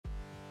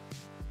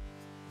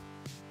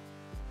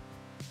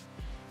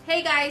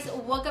Hey guys,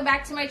 welcome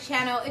back to my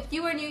channel. If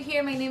you are new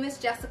here, my name is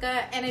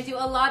Jessica and I do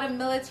a lot of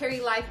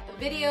military life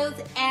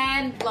videos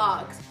and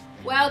vlogs.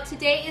 Well,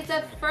 today is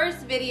the first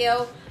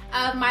video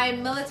of my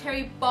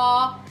military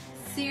ball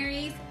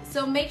series,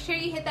 so make sure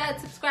you hit that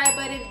subscribe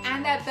button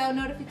and that bell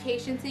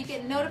notification so you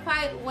get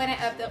notified when I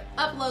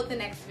upload the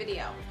next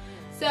video.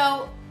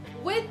 So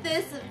with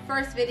this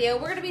first video,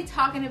 we're going to be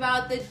talking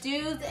about the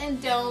do's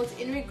and don'ts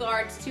in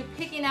regards to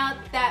picking out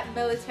that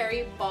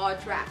military ball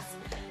dress.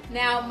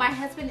 Now, my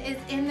husband is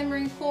in the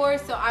Marine Corps,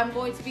 so I'm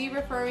going to be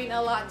referring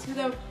a lot to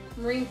the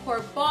Marine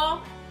Corps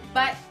ball,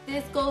 but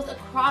this goes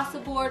across the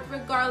board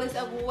regardless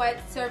of what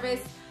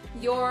service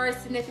your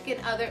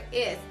significant other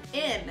is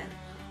in.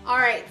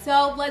 Alright,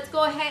 so let's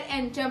go ahead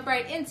and jump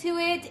right into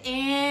it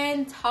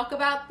and talk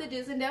about the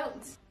do's and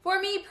don'ts. For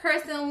me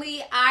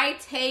personally, I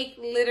take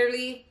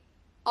literally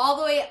all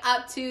the way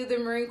up to the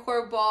Marine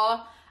Corps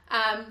ball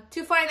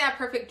to find that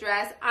perfect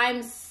dress.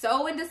 I'm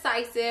so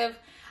indecisive.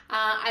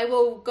 I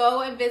will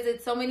go and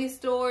visit so many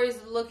stores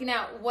looking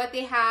at what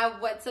they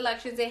have, what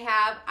selections they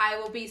have. I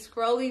will be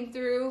scrolling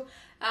through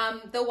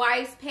the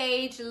Wise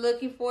page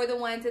looking for the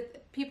ones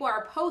that people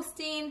are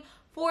posting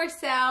for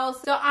sale.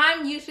 So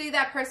I'm usually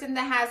that person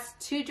that has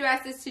two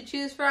dresses to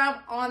choose from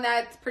on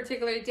that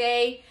particular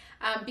day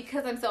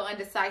because I'm so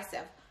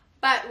indecisive.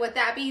 But with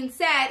that being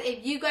said,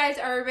 if you guys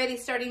are already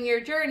starting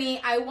your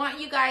journey, I want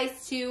you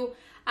guys to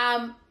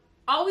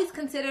always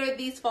consider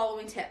these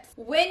following tips.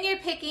 When you're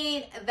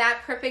picking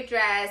that perfect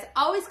dress,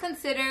 always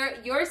consider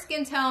your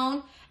skin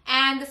tone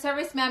and the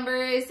service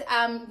member's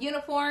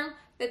uniform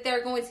that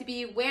they're going to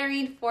be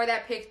wearing for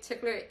that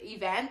particular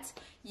event.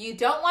 You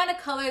don't want a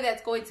color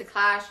that's going to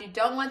clash. You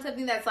don't want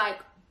something that's like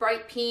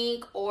bright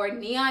pink or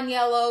neon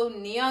yellow,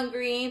 neon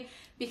green,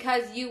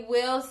 because you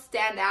will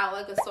stand out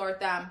like a sore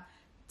thumb.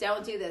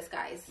 Don't do this,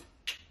 guys.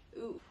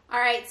 Ooh. All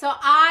right, so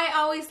I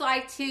always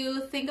like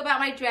to think about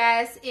my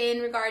dress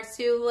in regards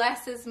to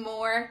less is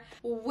more.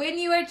 When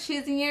you are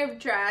choosing your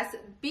dress,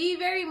 be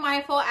very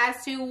mindful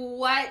as to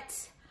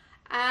what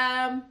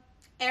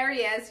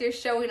areas you're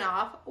showing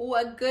off,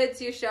 what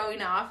goods you're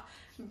showing off,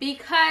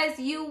 because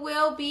you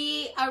will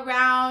be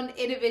around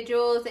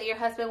individuals that your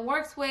husband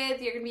works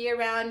with. You're gonna be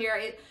around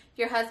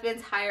your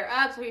husband's higher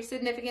ups or your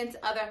significant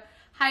other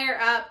higher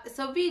up.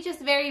 So be just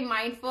very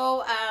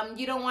mindful.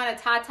 You don't want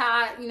to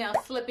tata,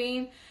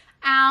 slipping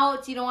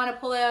out. You don't want to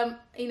pull him,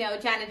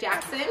 Janet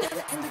Jackson.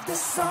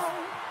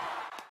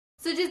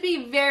 So just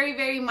be very,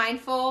 very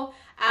mindful.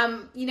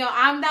 I'm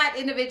that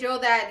individual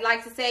that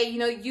likes to say,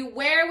 you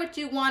wear what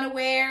you want to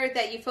wear,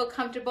 that you feel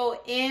comfortable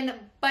in,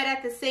 but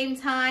at the same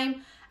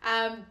time,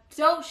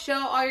 don't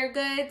show all your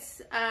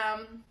goods.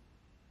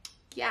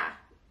 Yeah.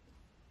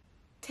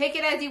 Take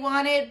it as you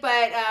want it,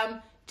 but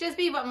just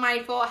be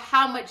mindful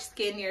how much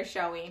skin you're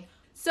showing.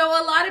 So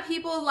a lot of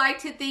people like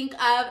to think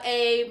of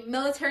a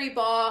military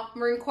ball,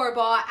 Marine Corps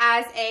ball,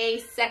 as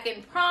a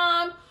second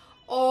prom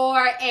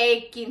or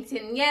a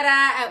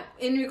quinceañera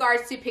in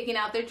regards to picking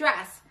out their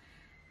dress.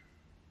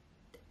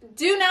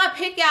 Do not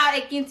pick out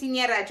a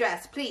quinceañera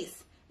dress,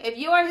 please. If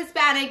you are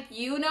Hispanic,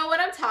 you know what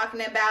I'm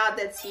talking about.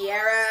 The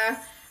tiara,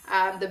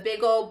 the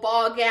big old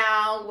ball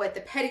gown with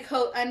the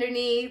petticoat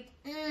underneath.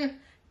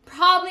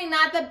 Probably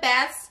not the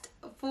best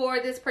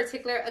for this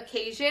particular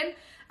occasion.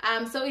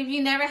 So if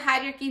you never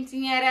had your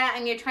quinceañera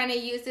and you're trying to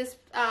use this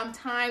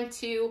time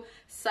to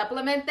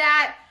supplement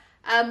that,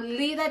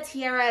 leave that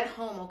tiara at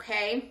home,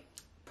 okay?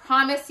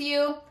 Promise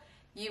you,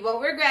 you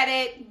won't regret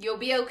it. You'll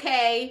be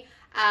okay.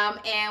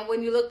 And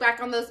when you look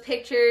back on those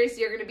pictures,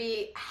 you're going to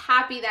be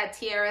happy that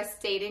tiara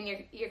stayed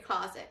in your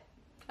closet,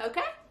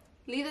 okay?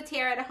 Leave the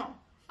tiara at home.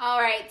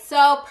 All right,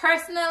 so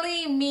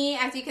personally, me,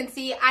 as you can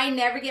see, I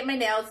never get my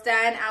nails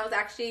done. I was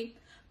actually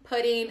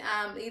putting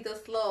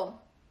those little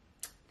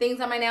things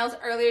on my nails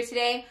earlier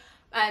today.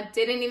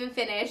 Didn't even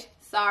finish.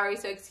 Sorry,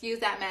 so excuse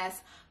that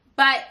mess.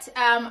 But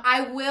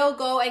I will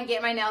go and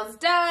get my nails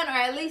done, or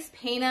at least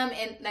paint them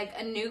in like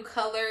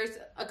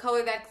a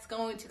color that's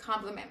going to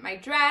complement my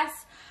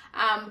dress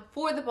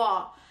for the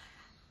ball.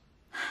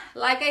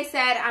 Like I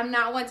said, I'm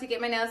not one to get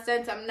my nails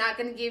done, so I'm not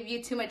going to give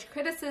you too much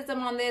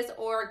criticism on this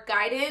or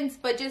guidance,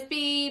 but just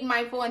be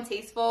mindful and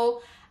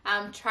tasteful.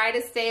 Try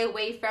to stay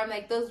away from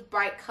like those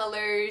bright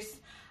colors.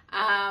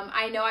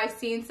 I know I've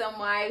seen some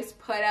wives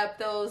put up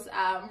those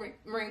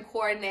Marine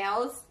Corps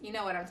nails. You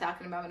know what I'm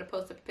talking about. I'm going to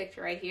post a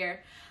picture right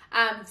here.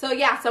 So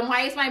yeah, some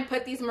wives might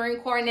put these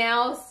Marine Corps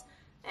nails.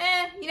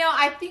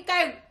 I think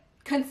I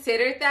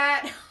considered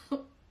that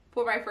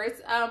for my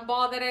first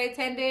ball that I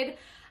attended,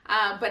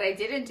 but I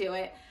didn't do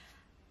it.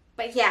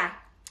 But yeah,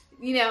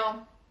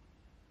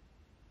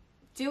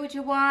 do what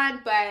you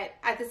want, but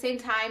at the same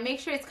time, make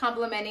sure it's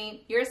complementing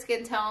your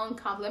skin tone,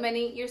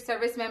 complementing your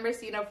service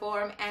member's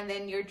uniform, and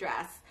then your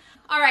dress.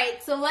 All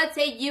right, so let's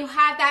say you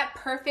had that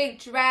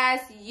perfect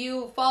dress,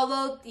 you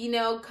followed,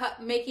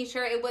 making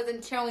sure it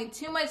wasn't showing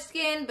too much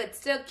skin, but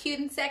still cute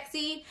and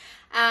sexy.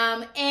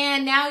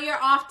 And now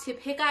you're off to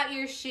pick out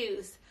your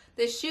shoes.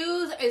 The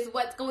shoes is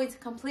what's going to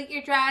complete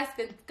your dress,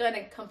 it's going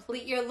to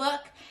complete your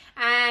look.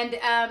 And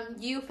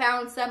you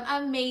found some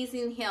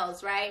amazing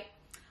heels, right?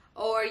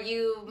 or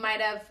you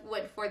might have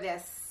went for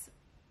this.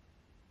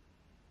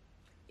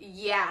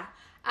 Yeah.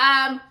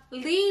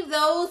 Leave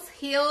those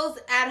heels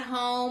at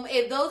home.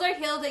 If those are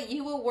heels that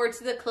you will wear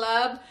to the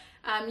club,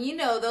 you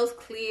know, those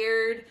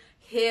cleared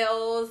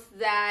heels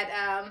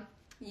that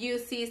you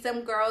see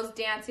some girls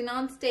dancing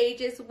on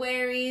stages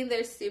wearing.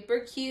 They're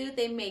super cute.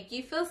 They make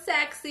you feel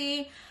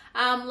sexy.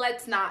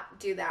 Let's not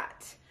do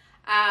that.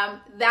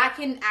 That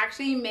can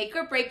actually make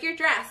or break your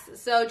dress.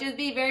 So just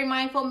be very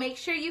mindful. Make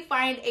sure you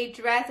find a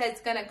dress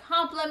that's going to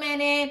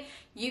complement it.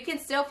 You can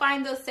still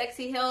find those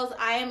sexy heels.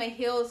 I am a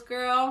heels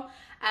girl.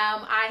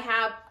 I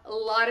have a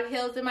lot of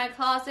heels in my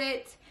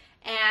closet,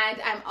 and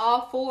I'm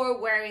all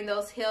for wearing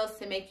those heels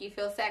to make you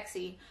feel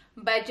sexy.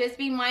 But just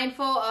be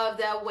mindful of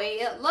the way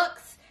it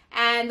looks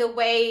and the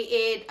way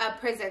it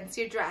presents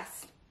your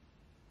dress.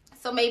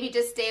 So maybe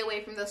just stay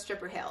away from those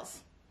stripper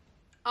heels.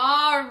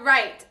 All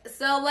right,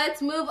 so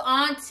let's move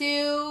on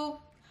to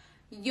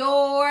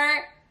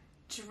your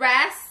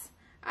dress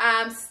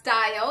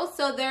style.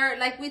 So they're,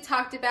 like we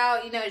talked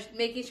about, you know,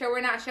 making sure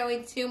we're not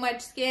showing too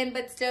much skin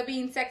but still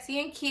being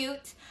sexy and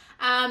cute.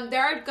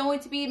 There are going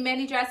to be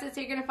many dresses that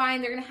you're going to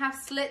find. They're going to have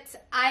slits.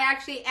 I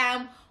actually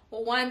am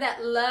one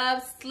that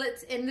loves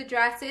slits in the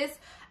dresses.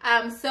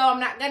 So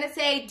I'm not going to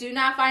say do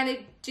not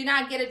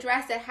get a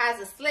dress that has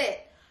a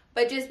slit.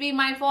 But just be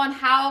mindful on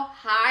how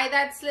high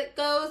that slit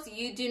goes.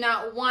 You do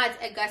not want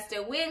a gust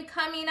of wind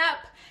coming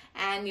up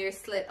and your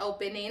slit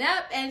opening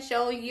up and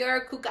showing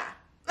your kuka.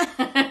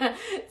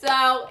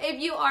 So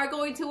if you are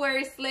going to wear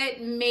a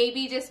slit,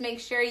 maybe just make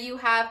sure you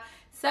have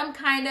some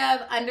kind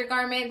of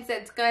undergarments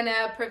that's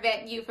gonna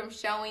prevent you from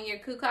showing your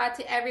kuka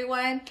to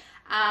everyone.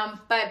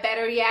 But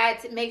better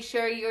yet, make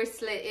sure your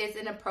slit is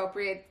an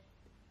appropriate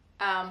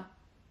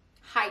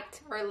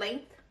height or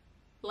length.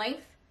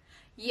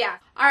 Yeah.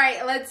 All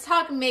right, let's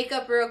talk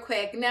makeup real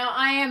quick. Now,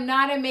 I am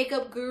not a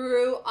makeup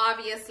guru,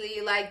 obviously.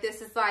 Like,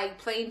 this is like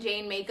plain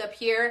Jane makeup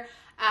here.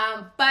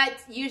 But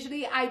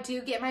usually I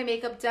do get my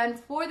makeup done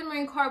for the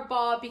Marine Corps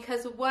ball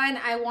because 1,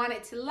 I want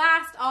it to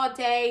last all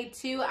day.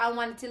 2, I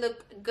want it to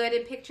look good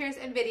in pictures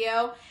and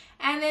video.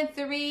 And then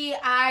 3,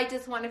 I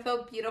just want to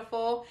feel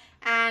beautiful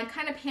and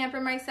kind of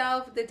pamper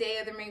myself the day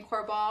of the Marine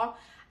Corps ball.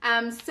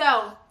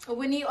 So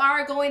when you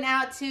are going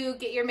out to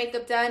get your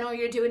makeup done or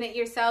you're doing it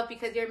yourself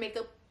because you're a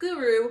makeup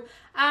guru,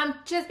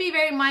 just be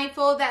very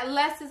mindful that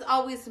less is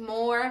always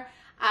more.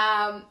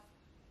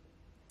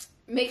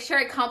 Make sure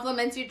it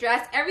complements your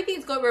dress.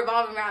 Everything's going to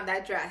revolve around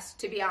that dress,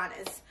 to be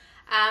honest.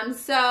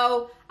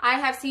 So I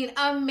have seen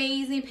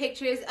amazing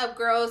pictures of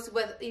girls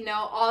with, you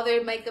know, all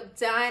their makeup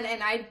done,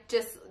 and I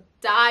just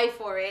die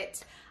for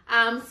it.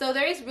 So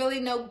there is really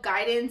no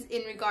guidance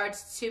in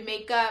regards to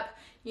makeup.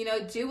 You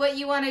know, do what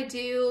you want to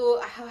do,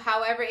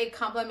 however it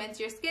complements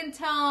your skin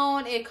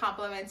tone, it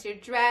complements your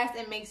dress,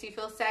 it makes you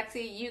feel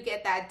sexy, you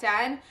get that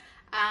done.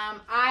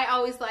 I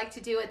always like to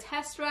do a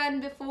test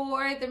run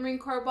before the Marine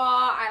Corps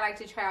ball. I like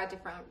to try out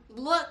different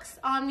looks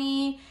on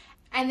me.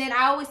 And then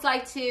I always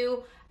like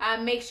to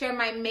make sure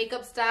my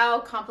makeup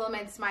style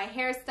complements my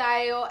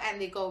hairstyle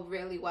and they go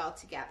really well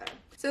together.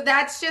 So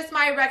that's just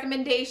my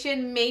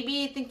recommendation.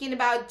 Maybe thinking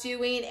about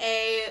doing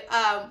a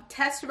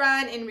test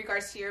run in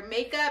regards to your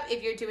makeup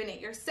if you're doing it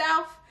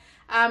yourself.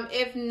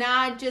 If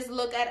not, just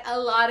look at a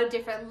lot of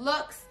different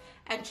looks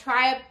and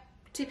try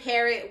to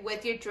pair it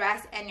with your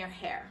dress and your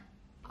hair.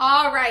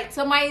 All right,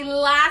 so my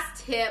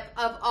last tip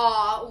of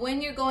all,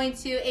 when you're going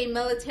to a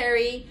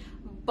military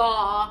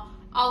ball,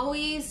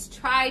 always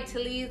try to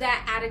leave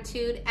that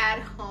attitude at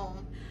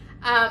home.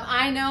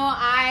 I know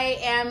I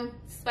am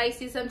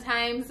spicy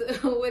sometimes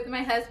with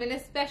my husband,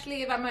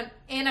 especially if I'm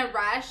in a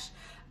rush,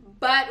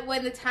 but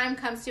when the time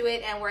comes to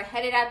it and we're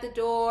headed out the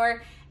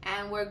door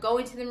and we're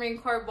going to the Marine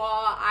Corps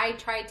ball, I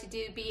try to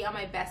be on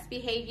my best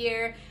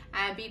behavior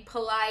and be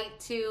polite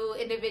to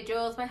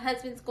individuals my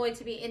husband's going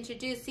to be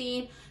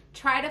introducing.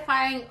 Try to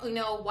find, you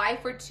know, a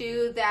wife or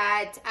two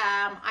that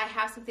I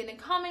have something in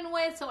common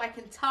with so I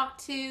can talk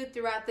to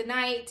throughout the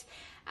night,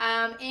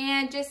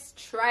 and just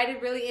try to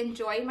really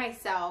enjoy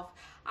myself.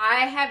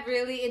 I have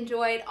really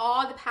enjoyed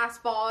all the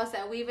past balls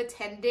that we've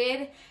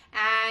attended,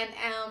 and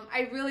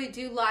I really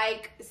do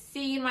like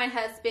seeing my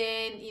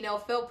husband, you know,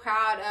 feel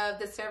proud of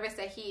the service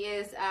that he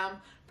is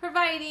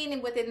providing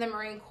within the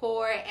Marine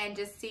Corps, and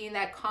just seeing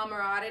that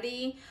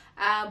camaraderie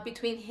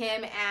between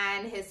him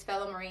and his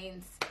fellow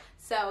Marines.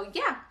 So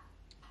yeah.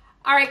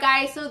 Alright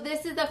guys, so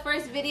this is the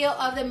first video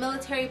of the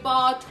Military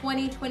Ball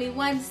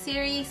 2021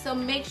 series. So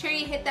make sure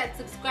you hit that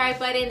subscribe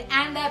button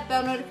and that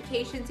bell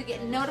notification to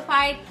get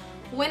notified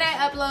when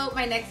I upload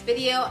my next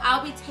video.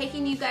 I'll be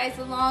taking you guys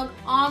along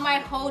on my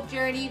whole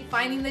journey,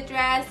 finding the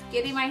dress,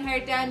 getting my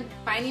hair done,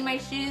 finding my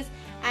shoes,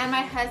 and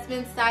my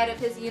husband's side of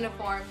his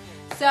uniform.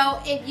 So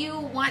if you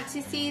want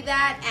to see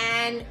that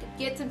and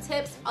get some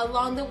tips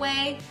along the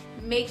way,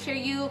 make sure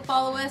you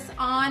follow us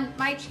on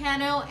my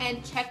channel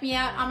and check me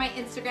out on my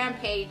Instagram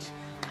page.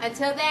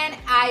 Until then,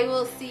 I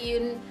will see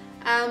you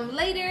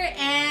later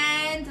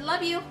and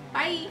love you.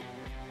 Bye.